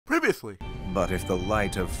Previously. But if the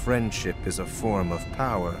light of friendship is a form of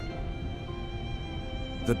power,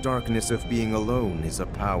 the darkness of being alone is a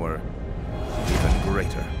power even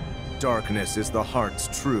greater. Darkness is the heart's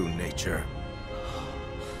true nature.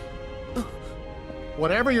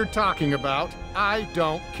 Whatever you're talking about, I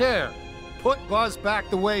don't care. Put Buzz back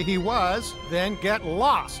the way he was, then get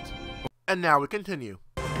lost. And now we continue.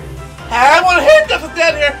 Hey, I want to hit this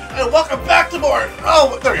dead here, and welcome back to more.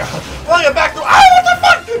 Oh, there we go. Welcome back to. Oh, what the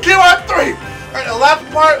fuck? Keyblade 3! Alright, the last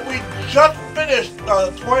part, we just finished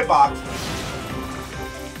the toy box.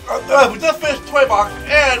 We just finished Toy Box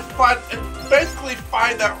and basically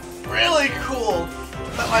find that really cool,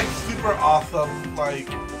 that like super awesome, like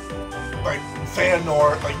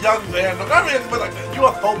Xenonort, like young Xenonort, not really, but like the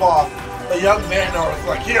UFO boss, the young Xenonort is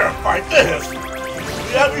like, here, fight this.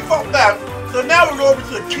 Yeah, we fought that. So now we're going over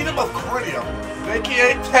to the Kingdom of Cornea,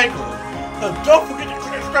 aka Tangle. So don't forget to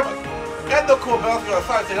click subscribe and the cool bell so you're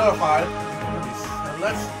assigned to notified. And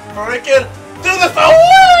let's freaking do this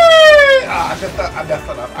away! Ah, I messed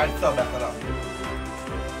that up. I still messed it up.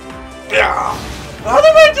 Yeah. How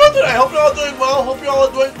am I doing today? Hope you're all doing well. Hope you're all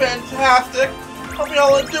doing fantastic. Hope you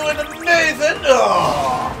all are doing amazing.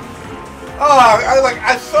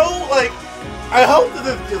 I hope that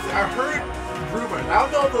this is. I heard rumors. I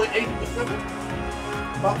don't know if it's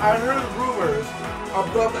 80%, but I heard rumors of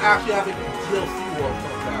them actually having DLC worlds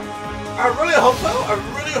like that. I really hope so. I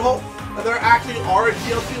really hope that there actually are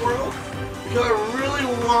DLC worlds. Because I really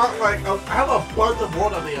want, like, I have a bunch of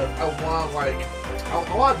world ideas. I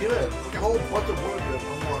want to do it. Like a whole bunch of world ideas I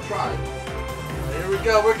want to try. Here we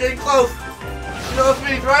go. We're getting close. You know this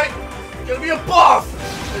means, right? It's gonna be a boss.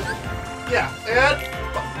 Yeah. And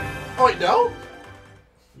oh wait, no.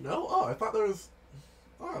 No. Oh, I thought there was.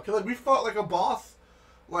 Oh, because like we fought like a boss,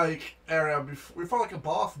 like area. We fought like a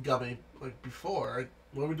boss gummy like before.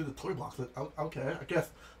 When we did the toy box. Okay. I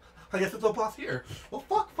guess it's a boss here. Well,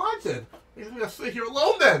 fuck, fine then. He's gonna sit here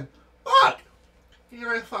alone then. Fuck! Here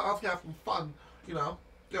I thought I was gonna have some fun, you know,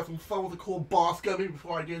 have some fun with a cool boss gummy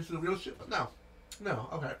before I get into the real shit, but no. No,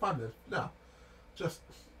 okay, fine then. No. Just,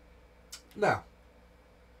 no.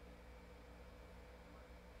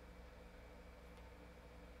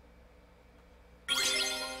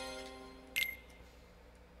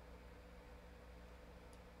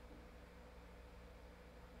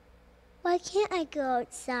 Why can't I go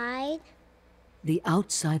outside? The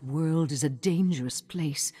outside world is a dangerous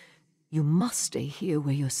place. You must stay here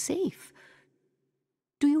where you're safe.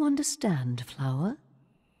 Do you understand, Flower?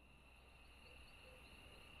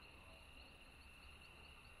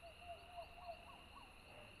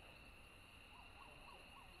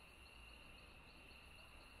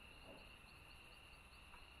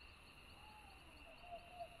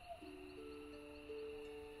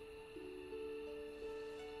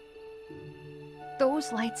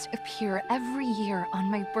 Those lights appear every year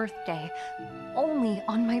on my birthday. Only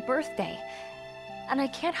on my birthday. And I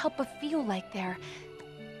can't help but feel like they're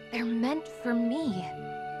meant for me.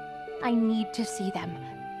 I need to see them.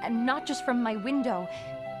 And not just from my window.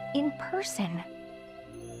 In person.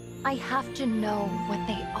 I have to know what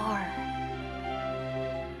they are.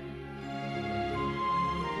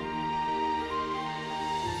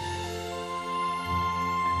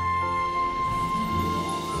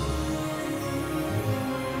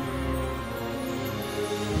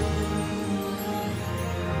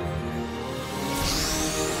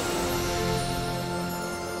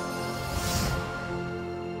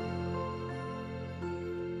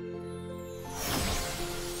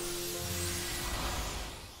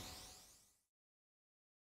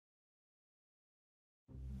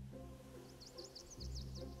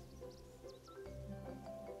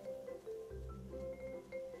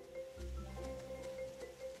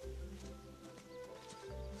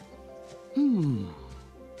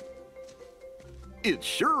 It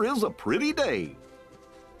sure is a pretty day.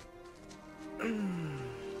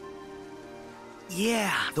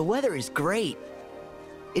 Yeah, the weather is great.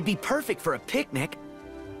 It'd be perfect for a picnic.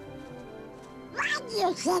 Why do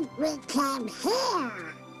you think we came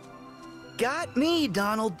here? Got me,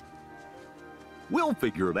 Donald. We'll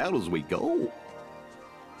figure it out as we go.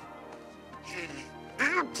 Okay.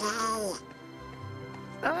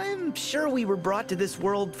 I'm sure we were brought to this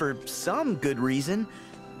world for some good reason,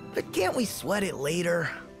 but can't we sweat it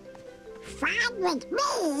later? Fine with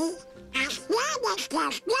me, as long as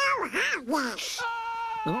there's no harvest.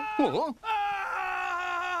 Huh?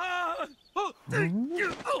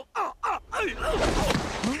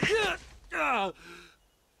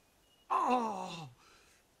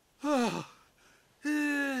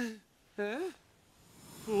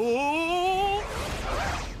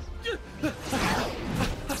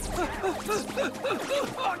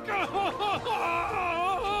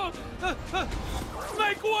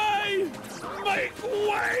 Make way! Make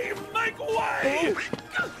way! Make way!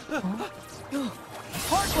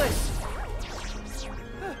 Heartless!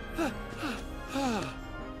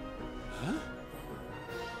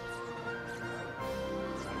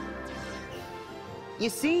 You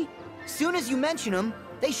see? Soon as you mention them,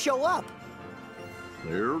 they show up.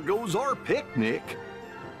 There goes our picnic.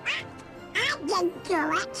 I didn't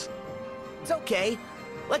do it. It's okay.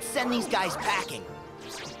 Let's send these guys packing.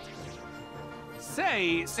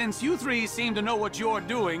 Say, since you three seem to know what you're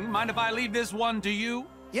doing, mind if I leave this one to you?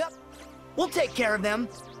 Yep. We'll take care of them.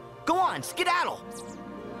 Go on, skedaddle.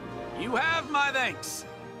 You have my thanks.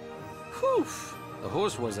 Whew. The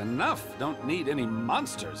horse was enough. Don't need any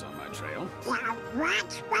monsters on my trail. Now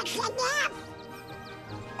what's enough?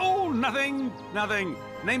 Oh, nothing. Nothing.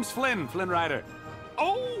 Name's Flynn Flynn Rider.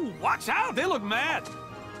 Oh, watch out. They look mad.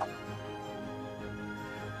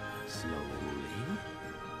 Slowly.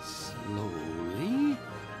 Slowly.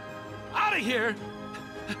 Out of here.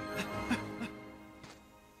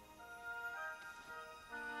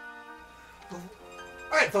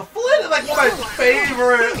 Alright, so Flynn is like one of my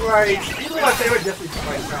favorite, like, he's one of my favorite Disney,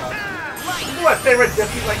 like, he's one of my favorite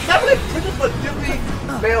Disney, like, not really Princess, but Disney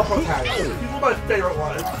male protagonist. He's one of my favorite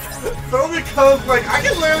ones. So because, like, I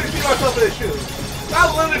can literally see myself in his shoes.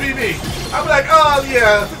 That'll literally be me. I'm like, oh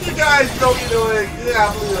yeah, since you guys know what you're doing,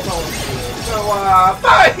 yeah, I believe that's all I'm doing. So,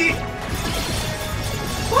 bye!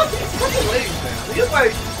 Plus, he's such a ladies man. He's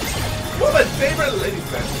like, one of my favorite ladies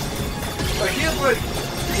men. Like, he's like,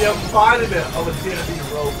 the embodiment of a D&D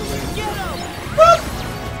role for me. Get him!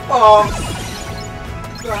 Oh.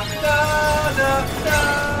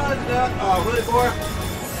 Oh, really, boy?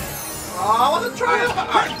 Oh, I want to try it.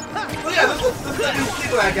 Alright. So yeah, this is the new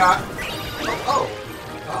secret I got. Oh.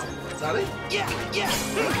 Is that it? Yeah.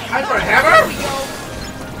 Time for a hammer? Here we go.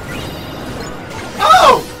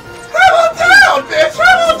 Oh! Hammer down, bitch!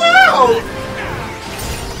 Hammer down!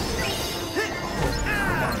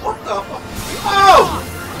 What the fuck? Oh!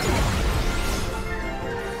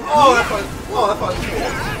 Oh, that's fun. Oh, that's fun.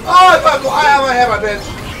 Oh, that's fun. I have my hammer, bitch.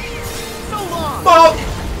 So long. Bonk!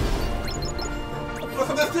 What's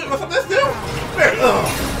up this dude? What's up this dude? Here.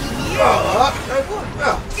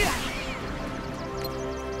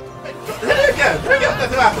 Hit it again. Hit it again.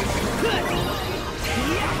 That's what happens.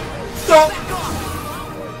 Don't.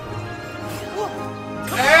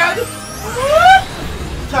 And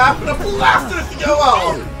time for the blasters to go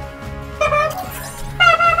on.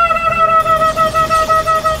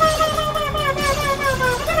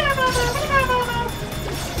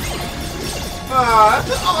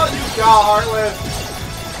 That's all you got, Heartless.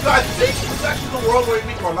 So I think this is actually the world where we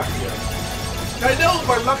meet Marluxia. I know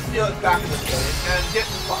Marluxia is back in this game and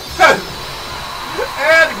getting fucked.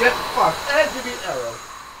 And getting fucked. And giving an arrow.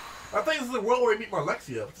 I think this is the world where we meet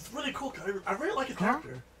Marluxia, which is really cool because I really like his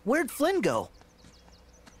character. Where'd Flynn go?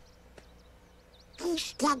 He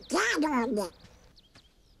skedaddled.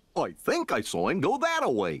 I think I saw him go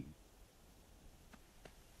that-a-way.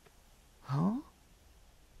 Huh?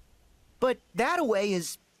 But that-a-way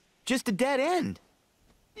is just a dead end.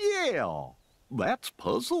 Yeah, that's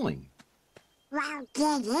puzzling. Well,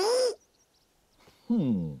 did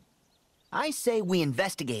he? I say we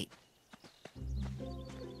investigate.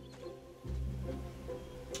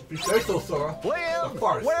 If you say so, Sora. Well, Of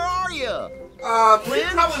course. where are you? He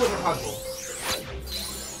probably was a puzzle.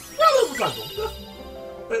 Probably was a puzzle.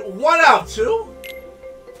 Wait, 1 out of 2?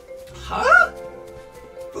 Huh?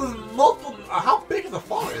 There's multiple. How big is the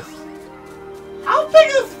forest? How big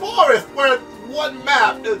is this forest where one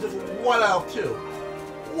map is just 1 out of 2?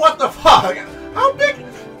 What the fuck? How big?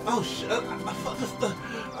 Oh shit!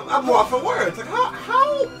 I'm lost for words. Like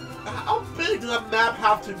how big does a map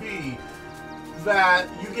have to be that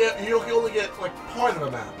you can only get like part of a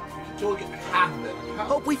map? You only get half of it.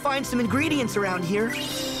 Hope we find some ingredients around here.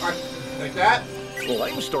 Like that? Well,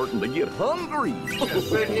 I'm starting to get hungry. Yeah,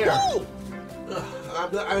 same here.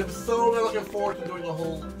 I'm so looking forward to doing the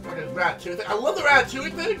whole fucking Ratatouille thing. I love the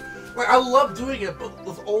Ratatouille thing. Like, I love doing it, but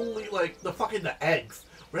with only, like, the eggs.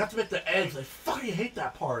 We have to make the eggs. I fucking hate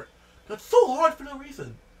that part. It's so hard for no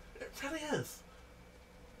reason. It really is.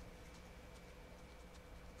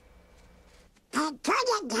 I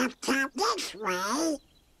couldn't have come this way.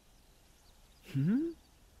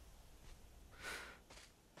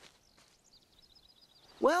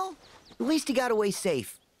 Well, at least he got away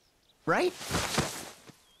safe. Right?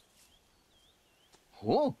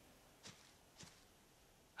 Oh.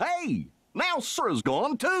 Hey, now Sora's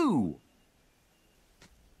gone too.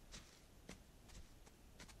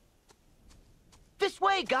 This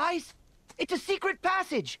way, guys! It's a secret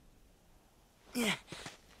passage!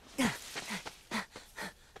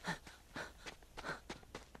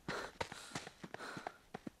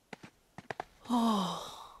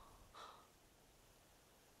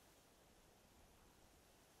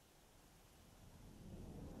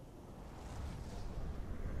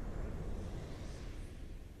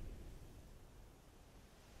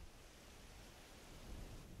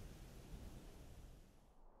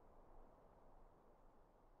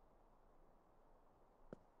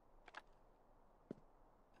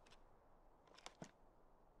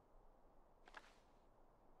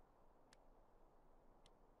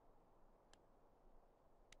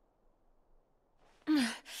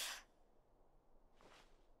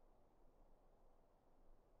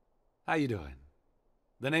 How you doing?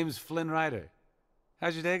 The name's Flynn Rider.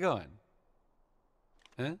 How's your day going?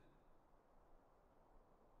 Huh?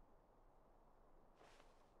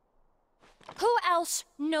 Who else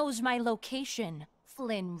knows my location,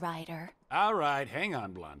 Flynn Rider? All right, hang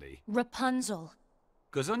on, Blondie. Rapunzel.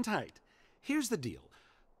 Gesundheit. Here's the deal.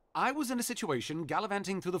 I was in a situation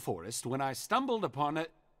gallivanting through the forest when I stumbled upon a...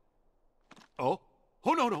 Oh?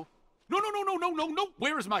 Oh, no, no. No, no, no, no, no, no, no.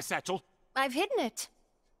 Where is my satchel? I've hidden it.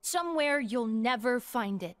 Somewhere you'll never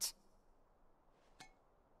find it.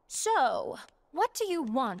 So, what do you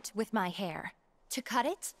want with my hair? To cut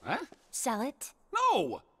it? Huh? Sell it?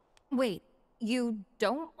 No! Wait, you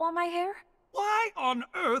don't want my hair? Why on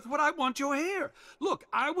earth would I want your hair? Look,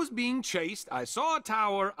 I was being chased, I saw a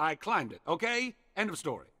tower, I climbed it, okay? End of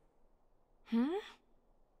story. Hmm?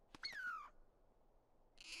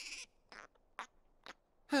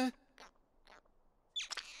 Huh?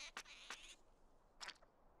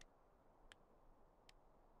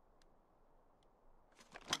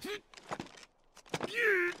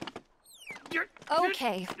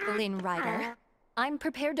 Okay, Flynn Rider. I'm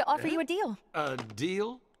prepared to offer you a deal. A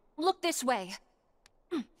deal? Look this way.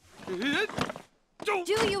 Do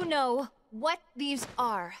you know what these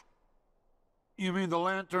are? You mean the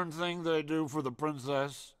lantern thing they do for the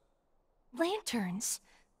princess? Lanterns?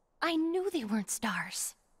 I knew they weren't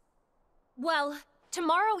stars. Well,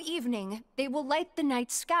 tomorrow evening, they will light the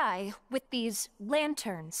night sky with these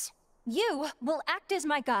lanterns. You will act as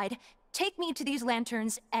my guide, take me to these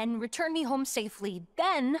lanterns, and return me home safely.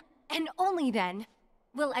 Then, and only then,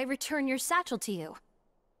 will I return your satchel to you.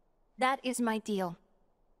 That is my deal.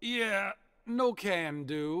 Yeah, no can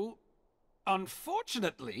do.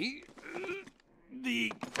 Unfortunately,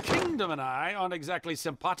 the kingdom and I aren't exactly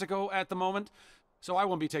simpatico at the moment, so I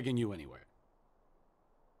won't be taking you anywhere.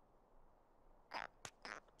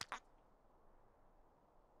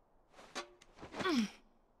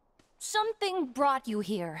 Something brought you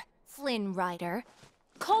here, Flynn Rider.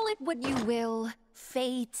 Call it what you will,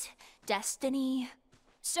 fate, destiny.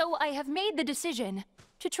 So I have made the decision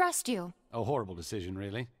to trust you. A horrible decision,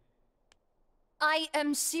 really. I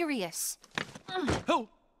am serious. Oh!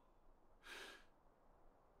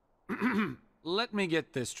 Let me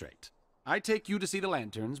get this straight. I take you to see the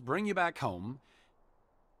lanterns, bring you back home,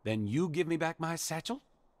 then you give me back my satchel?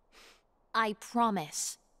 I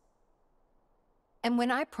promise. And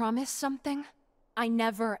when I promise something, I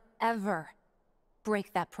never, ever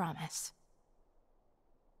break that promise.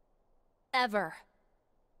 Ever.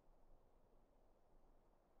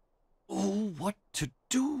 Oh, what to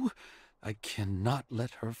do? I cannot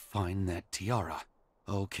let her find that tiara.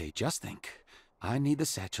 Okay, just think. I need the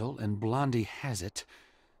satchel, and Blondie has it.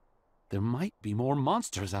 There might be more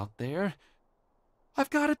monsters out there.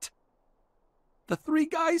 I've got it! The three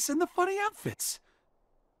guys in the funny outfits.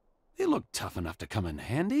 They look tough enough to come in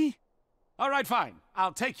handy. All right, fine.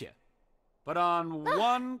 I'll take you. But on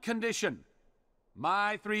one condition.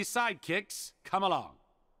 My three sidekicks come along.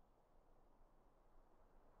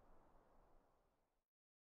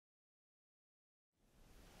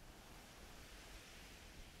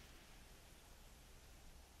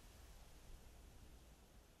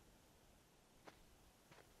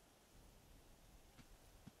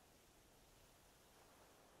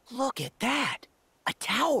 Look at that! A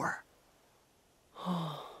tower!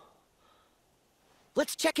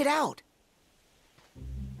 Let's check it out!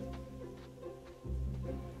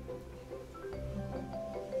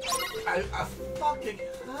 I fucking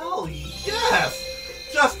hell yes!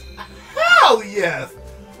 Just hell yes!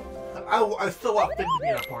 I still want Finn to be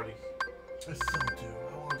at that party. I still do.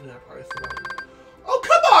 I want to do that party so bad. Oh,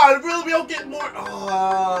 come on! Really, we don't get more.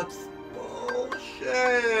 Oh, it's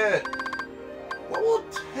bullshit. What will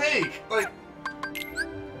it take? Like,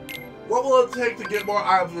 what will it take to get more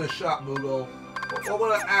items in the shop, Moogle? What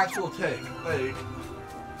will it actually take? Like,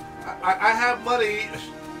 I have money.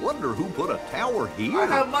 Wonder who put a tower here? I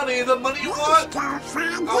have money. The money you want?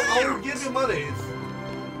 I'll give you money.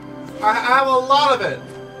 I have a lot of it.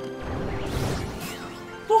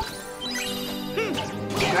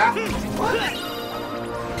 Math? What?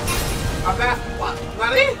 A math what?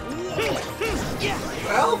 Money?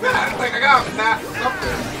 Well, math. Like, I got math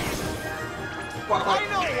something. But, like,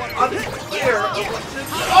 unclear of what to do.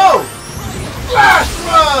 Oh! Flash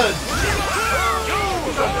run!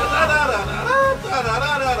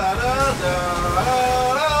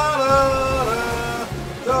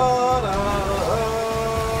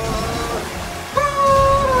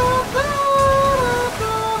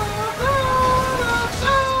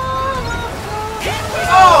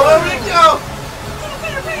 Oh, there we go!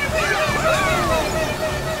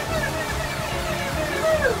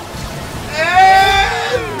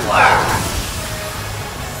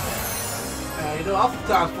 know what else it's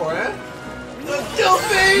time for, eh? The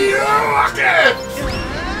Guilty Rocket!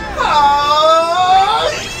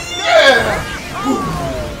 Oh, yeah!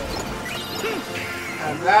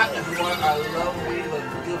 And that is what I love me, the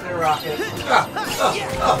Guilty Rocket. Anything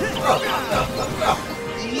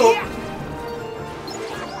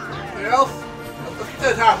else? Let's get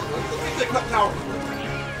the tower. Let's get the tower.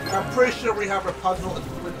 I'm pretty sure we have Rapunzel and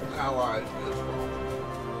Flynn allies in this world.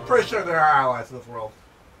 Pretty sure there are allies in this world.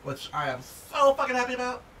 Which I am so fucking happy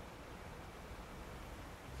about.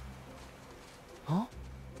 Huh?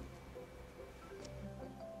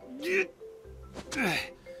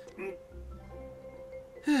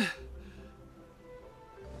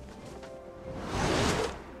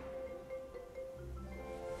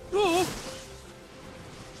 Oh.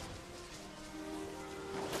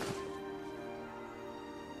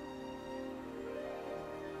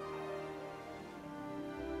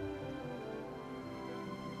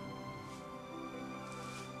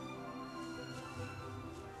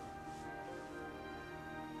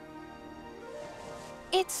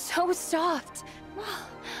 It's so soft.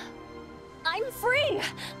 I'm free!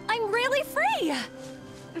 I'm really free!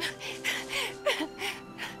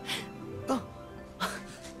 Oh.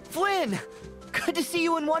 Flynn! Good to see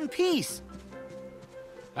you in one piece!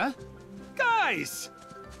 Huh? Guys!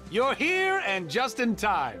 You're here and just in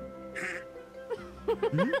time.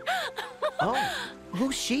 Hmm? Oh,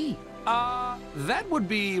 who's she? That would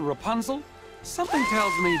be Rapunzel. Something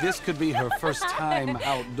tells me this could be her first time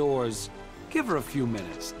outdoors. Give her a few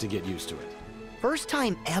minutes to get used to it. First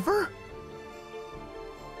time ever?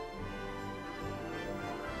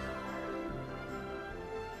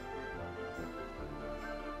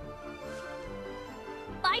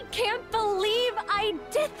 I can't believe I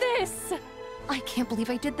did this! I can't believe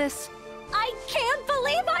I did this. I can't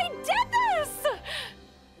believe I did this!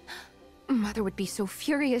 Mother would be so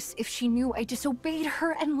furious if she knew I disobeyed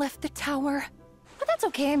her and left the tower. But that's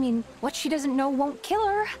okay, I mean, what she doesn't know won't kill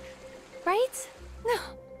her. Right? No.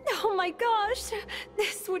 Oh my gosh,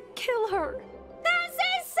 this would kill her. This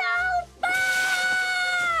is so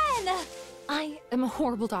fun! I am a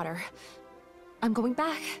horrible daughter. I'm going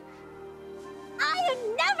back. I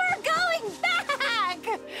am never going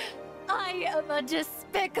back! I am a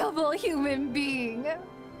despicable human being.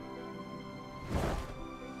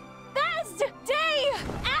 Best day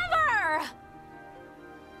ever!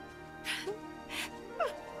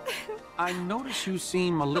 I notice you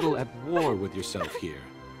seem a little at war with yourself here.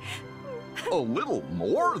 A little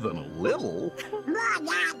more than a little. More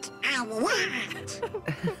not a lot.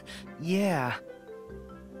 Yeah.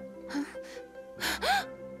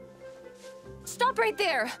 Stop right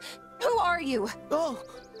there! Who are you? Oh,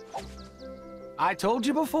 I told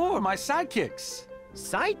you before, my sidekicks.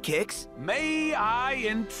 sidekicks? May I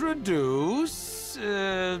introduce,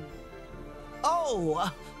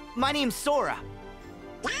 My name's Sora.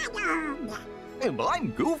 Donald. And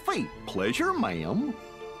I'm Goofy. Pleasure, ma'am.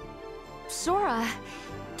 Sora,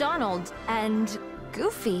 Donald, and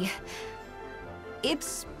Goofy.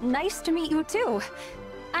 It's nice to meet you too.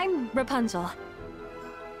 I'm Rapunzel.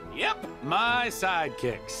 Yep, my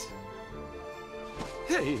sidekicks.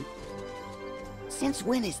 Hey, Since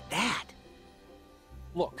when is that?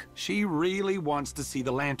 look, she really wants to see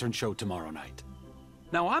the lantern show tomorrow night.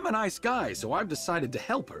 Now, I'm a nice guy, so I've decided to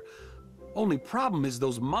help her. Only problem is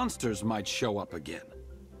those monsters might show up again.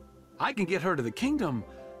 I can get her to the kingdom,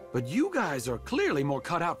 but you guys are clearly more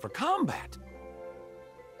cut out for combat.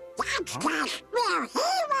 That's 'cause we're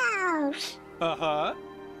heroes. Uh-huh.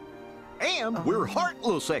 And we're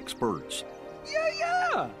heartless experts.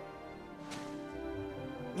 Yeah.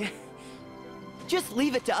 Just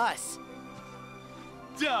leave it to us.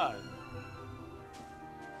 Done.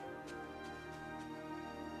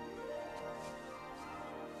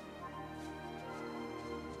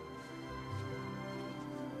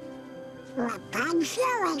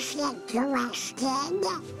 Rapunzel is interested.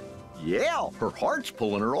 Yeah, her heart's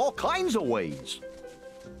pulling her all kinds of ways.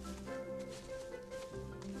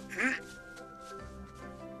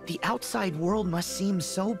 The outside world must seem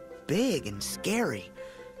so big and scary.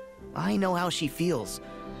 I know how she feels.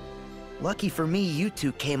 Lucky for me, you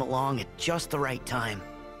two came along at just the right time.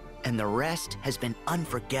 And the rest has been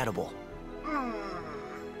unforgettable.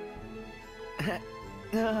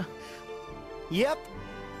 Yep,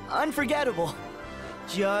 unforgettable.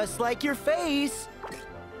 Just like your face.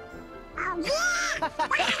 Oh, yeah!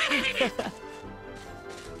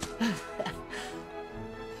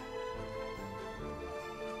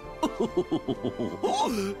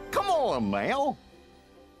 Come on now.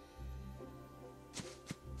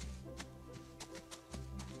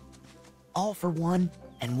 All for one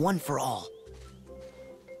and one for all.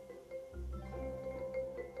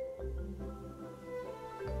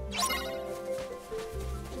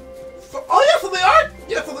 Oh yeah, so they are.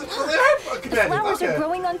 Yeah, so they are companions. Flowers Okay. are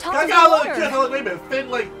growing on top I of got a the little water. curious. I'm like, wait a minute. Finn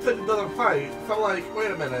like said he doesn't fight. So I'm like,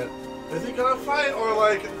 wait a minute. Is he gonna fight or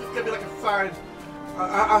like it's gonna be like a side?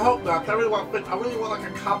 I hope not. 'Cause I really want Finn. I really want like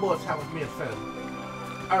a combo attack with me and Finn.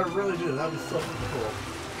 I really do. That'd be so freaking cool.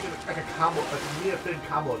 Like a combo, like a me and Finn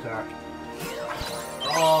combo attack.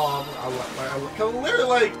 Oh, I literally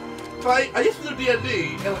like. So I used to do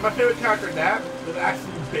D&D, and like, my favorite character in that was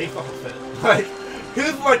actually based off of Finn. Like,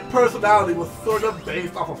 his like personality was sort of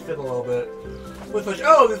based off of Finn a little bit. It's like, this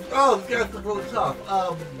guy's really tough.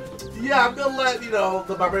 Yeah, I'm gonna let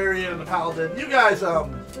the barbarian and the paladin. You guys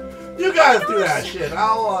do that shit.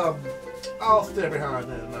 I'll stay behind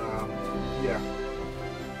and yeah.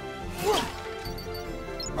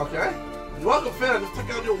 Okay. You're welcome, Finn. I just took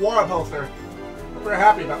out your war poster. I'm very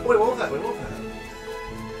happy about. Wait, what was that?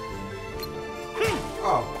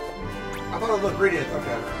 Oh. I thought it was ingredients.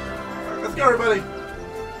 Okay. Alright, let's go, everybody.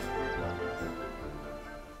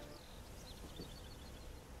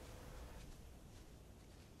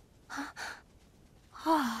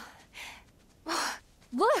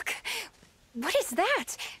 Look! What is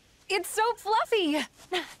that? It's so fluffy!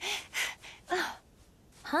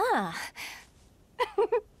 Huh.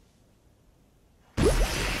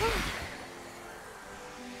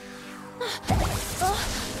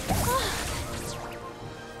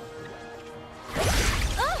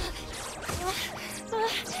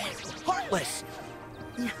 Heartless!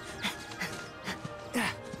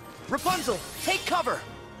 Rapunzel, take cover!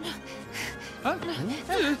 Huh?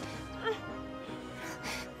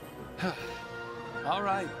 All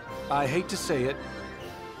right. I hate to say it,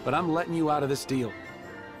 but I'm letting you out of this deal.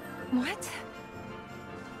 What?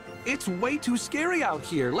 It's way too scary out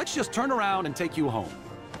here. Let's just turn around and take you home.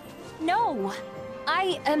 No!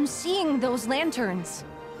 I am seeing those lanterns.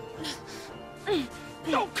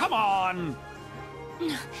 Oh, come on!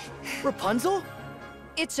 Rapunzel?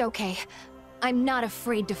 It's okay. I'm not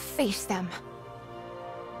afraid to face them.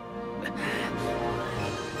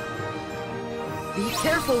 Be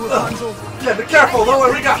careful, Rapunzel. Yeah, be careful. Don't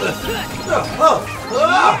worry, we got this.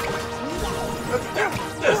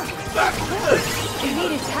 You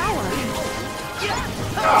need a tower.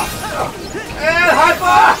 And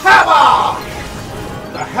hyper hammer.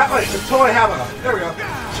 The toy hammer. There we go.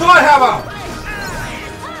 Toy hammer.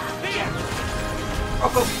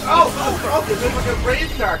 Okay, there's like a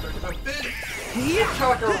range character. He's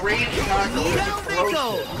kind of like a range character.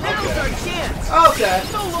 Now's our chance. Okay.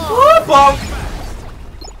 So long. Woo, bump.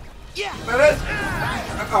 Yeah. That is.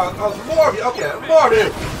 More of you. Okay, more of you.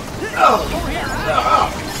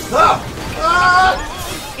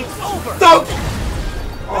 It's over. Don't.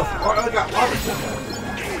 I got obviously.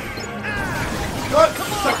 Good.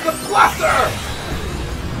 Suck the blaster.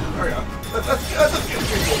 There we go. Let's get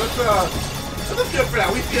people. Let's do it for now.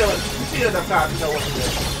 We feel it. We feel enough time to know what to do.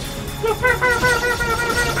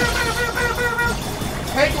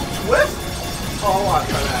 Tangle twist? Oh, I want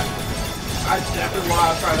to try that. I definitely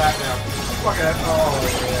want to try that now. Fuck it. Oh,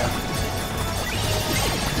 yeah.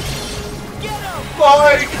 Get him!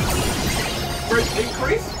 Boy! Great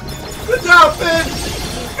increase. Good job, Finn!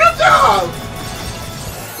 Good job!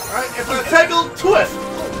 Alright, it's a tangle twist.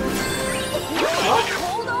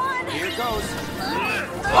 Hold on! Here it goes.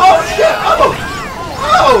 Oh, shit! Oh!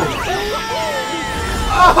 Oh!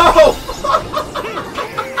 Oh!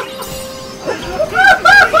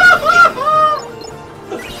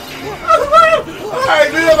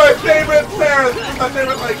 Alright, these are my favorite parents. These are my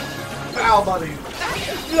favorite, like, foul buddies.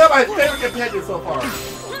 These are my favorite companions so far.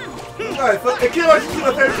 Alright, so it came out to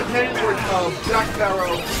my favorite companions were Jack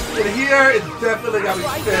Sparrow. And here, it's definitely got to be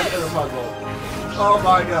Finn in the puzzle. Oh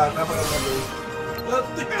my god, I'm gonna remember this.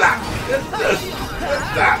 It's that! It's this! It's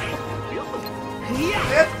that!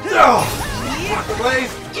 It's the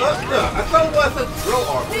blaze! I thought it was a drill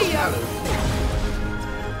arm.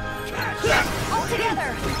 All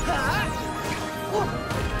together!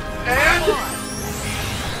 And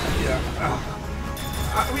yeah,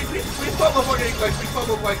 we fumbled fucking like we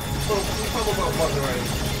fumbled about one already.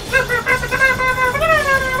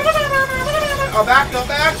 Oh, back to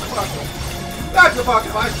Pocket. Back to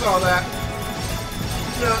Pocket. I saw that.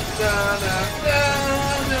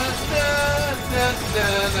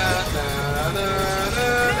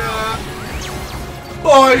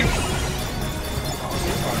 Boy.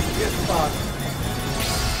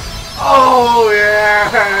 Oh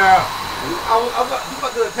yeah! I'm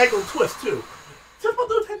about to do a tangle twist too. Just about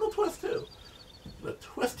to do a tangle twist too. I'm gonna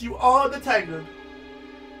twist you on the tangle.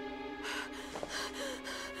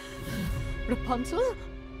 Rapunzel?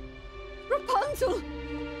 Rapunzel!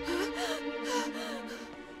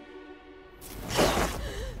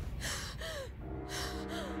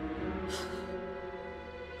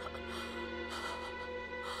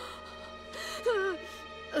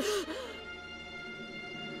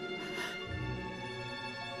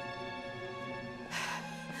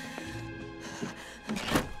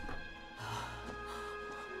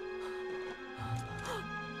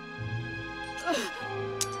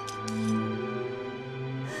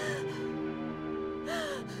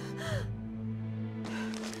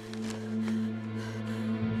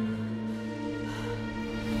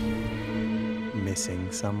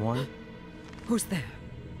 missing someone? Who's there?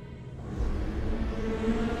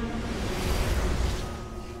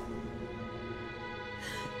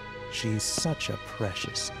 She's such a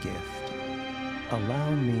precious gift.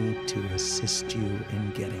 Allow me to assist you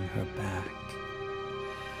in getting her back.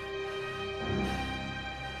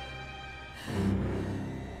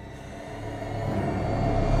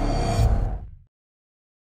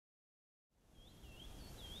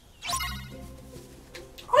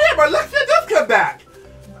 Oh yeah, but Lexia does come back.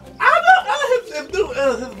 I don't know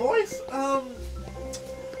his voice. I don't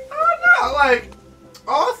know. Like,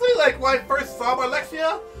 honestly, like when I first saw my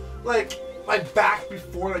Lexia, like back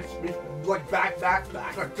before, like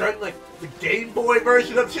during like the Game Boy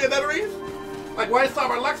version of Chain Memories. Like when I saw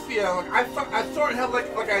my Lexia, like I sort of had like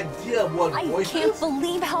an idea of what voice is. I can't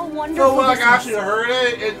believe how wonderful. So when like, this I actually is. heard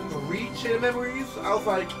it in Read Chain Memories, I was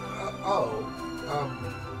like,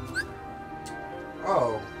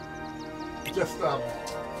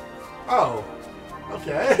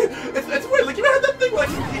 okay. It's weird. Like you ever had that thing like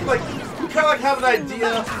you kind of like have an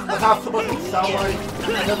idea of how someone will sound like,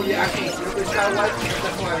 and then when you actually hear what they sound like,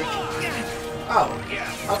 that's like, oh,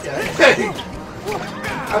 okay.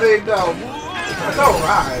 I mean, no, it's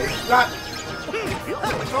alright.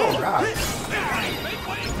 It's alright.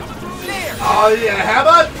 Oh yeah,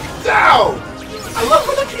 hammer down. I love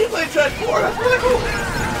when the keyblade transform. That's really cool.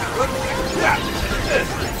 Look, that.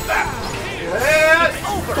 And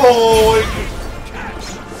boy.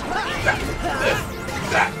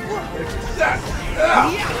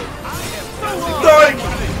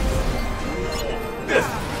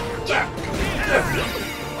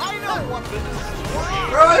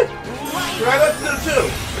 Really? Try that to do too.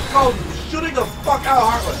 It's called shooting the fuck out of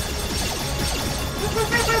Heartless.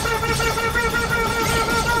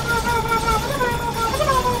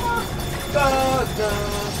 Da, da,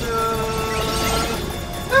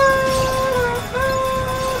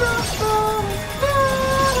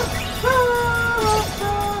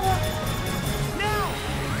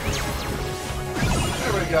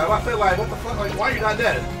 There we go. I feel like, what the fuck? Like, why are you not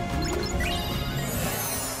dead?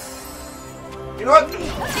 You know what?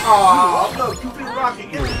 Oh, no, Goofy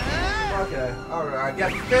rocking you. Okay, alright. I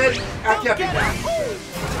guess Finn, I kept you down.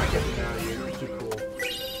 I kept you down here. You're too cool.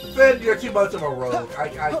 Finn, you're too much of a rogue. I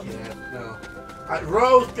can't. No.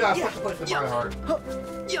 Rose got such a place in my heart.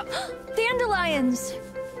 Dandelions!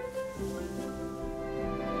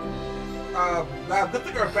 Now, good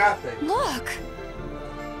thing or a bad thing? Look!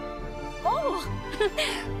 Oh!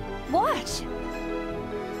 Watch!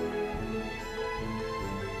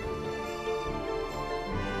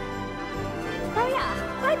 Oh yeah,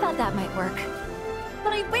 I thought that might work.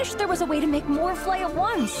 But I wish there was a way to make more fly at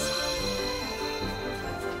once.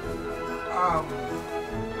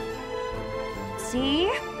 See?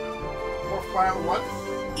 More fly at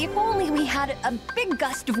once? If only we had a big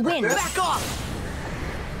gust of wind. Like Back off!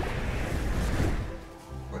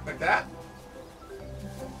 Like that?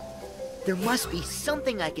 There must be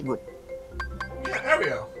something I can... Yeah, there we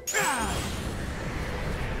go.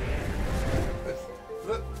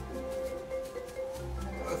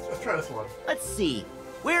 Let's try this one. Let's see.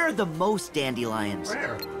 Where are the most dandelions?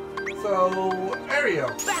 Where? So, there we go.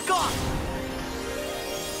 Back off!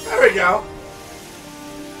 There we go.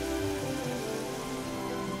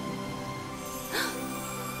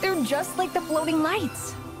 They're just like the floating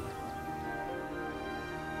lights.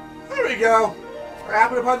 There we go. Are you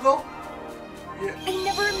happy with Puzzle? Yeah. I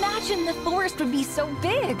never imagined the forest would be so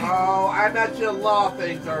big. Oh, I imagine a lot of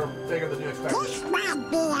things are bigger than you expected. This might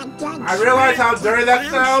be a good I realize how dirty that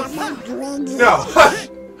sounds. No.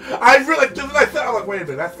 I really, just when I said, I'm like, wait a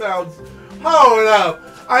minute, that sounds, hold up.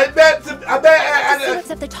 I meant to What's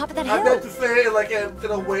at the top of that hill? I meant to say it like in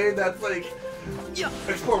a way that's like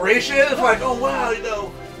exploration. It's like, oh wow, you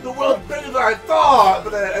know, the world's bigger than I thought,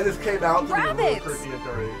 but then it just came out to be really creepy and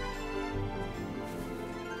dirty.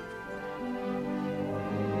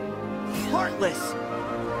 Heartless!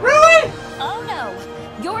 Really? Oh no,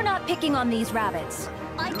 you're not picking on these rabbits.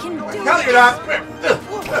 I can do it. No, you're not.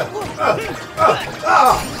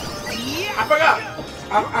 I forgot.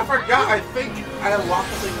 I forgot. I think I unlocked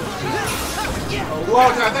the thing with you. A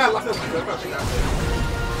long time. I unlocked this thing.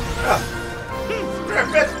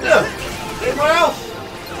 Anyone else?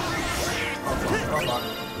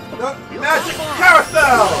 No, magic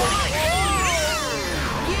carousel.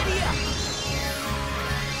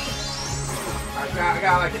 I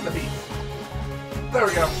gotta like hit the beat. There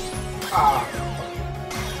we go.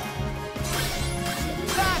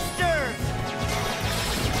 Faster!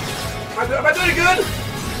 Am I doing good?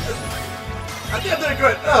 I think I'm doing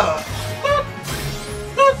good.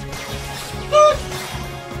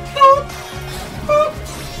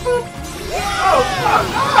 Oh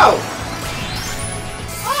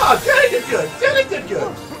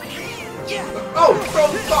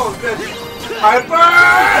frozen stones, bitch! Hyper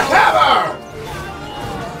Hammer!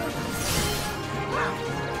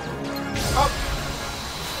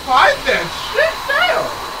 Fine then, shit fail!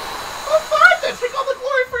 Oh, fine then, take all the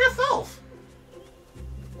glory for yourself!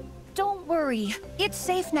 Don't worry, it's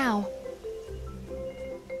safe now.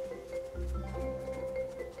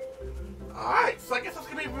 Alright, so I guess that's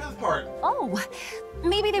gonna be for this part. Oh,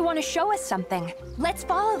 maybe they want to show us something. Let's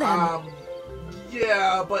follow them.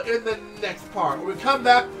 Yeah, but in the next part, when we come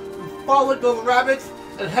back, we're following those rabbits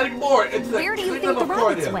and heading more into the Kingdom of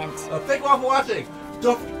Cornea. Thank you all for watching.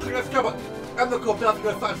 Don't forget to comment and the cool bell to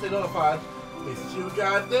go stay notified. We'll see you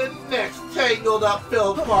guys in the next Tangled Up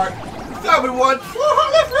film part. So everyone,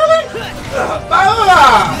 let's really bye.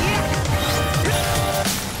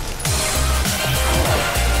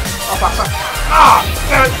 Oh fuck! Ah!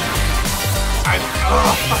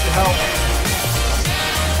 Fucking hell!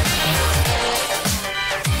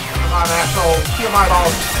 Come on, asshole! Kill my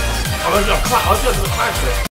balls! I was gonna do the climb shit.